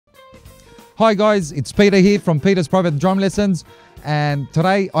Hi guys, it's Peter here from Peter's Private Drum Lessons, and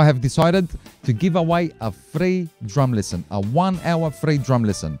today I have decided to give away a free drum lesson, a 1 hour free drum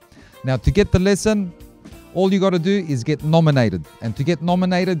lesson. Now to get the lesson, all you got to do is get nominated, and to get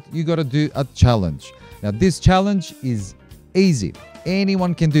nominated you got to do a challenge. Now this challenge is easy.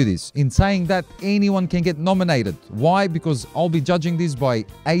 Anyone can do this. In saying that, anyone can get nominated. Why? Because I'll be judging this by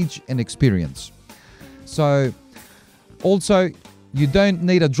age and experience. So also, you don't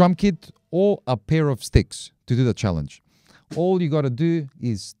need a drum kit or a pair of sticks to do the challenge. All you got to do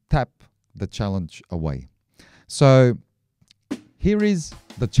is tap the challenge away. So here is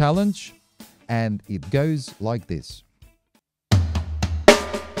the challenge, and it goes like this.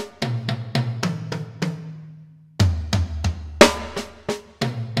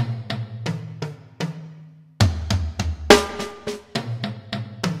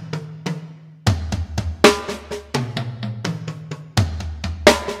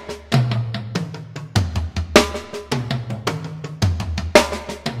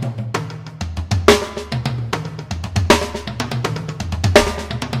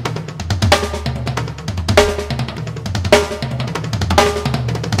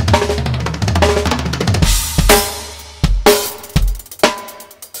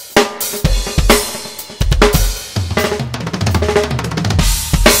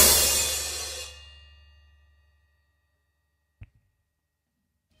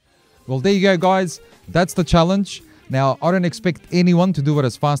 Well, there you go, guys. That's the challenge. Now, I don't expect anyone to do it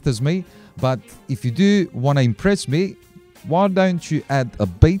as fast as me, but if you do want to impress me, why don't you add a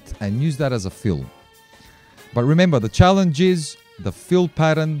beat and use that as a fill? But remember, the challenge is the fill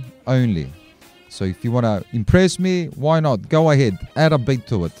pattern only. So if you want to impress me, why not? Go ahead, add a beat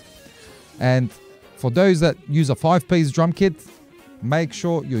to it. And for those that use a 5-piece drum kit, make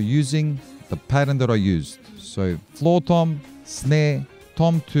sure you're using the pattern that I used. So floor tom, snare,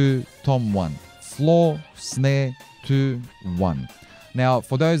 tom 2, tom 1, floor, snare, 2, 1. Now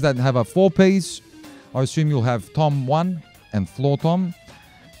for those that have a 4-piece, I assume you'll have tom 1 and floor tom,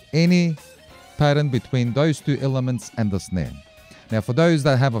 any pattern between those two elements and the snare. Now for those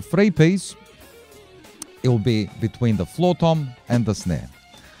that have a 3-piece, it will be between the floor tom and the snare.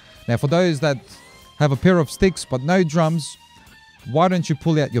 Now for those that have a pair of sticks but no drums, why don't you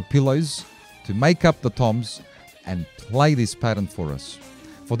pull out your pillows to make up the toms and play this pattern for us.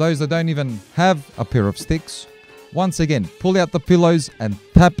 For those that don't even have a pair of sticks, once again, pull out the pillows and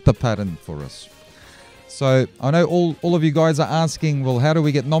tap the pattern for us. So I know all of you guys are asking, well, how do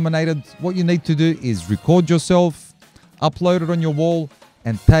we get nominated? What you need to do is record yourself, upload it on your wall,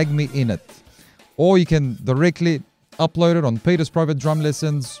 and tag me in it. Or you can directly upload it on Peter's Private Drum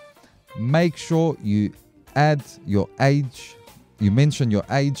Lessons. Make sure you add your age, you mention your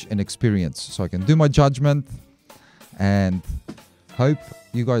age and experience, so I can do my judgment. And hope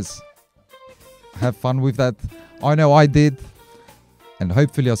you guys have fun with that. I know I did. And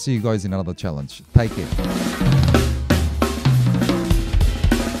hopefully I'll see you guys in another challenge. Take care.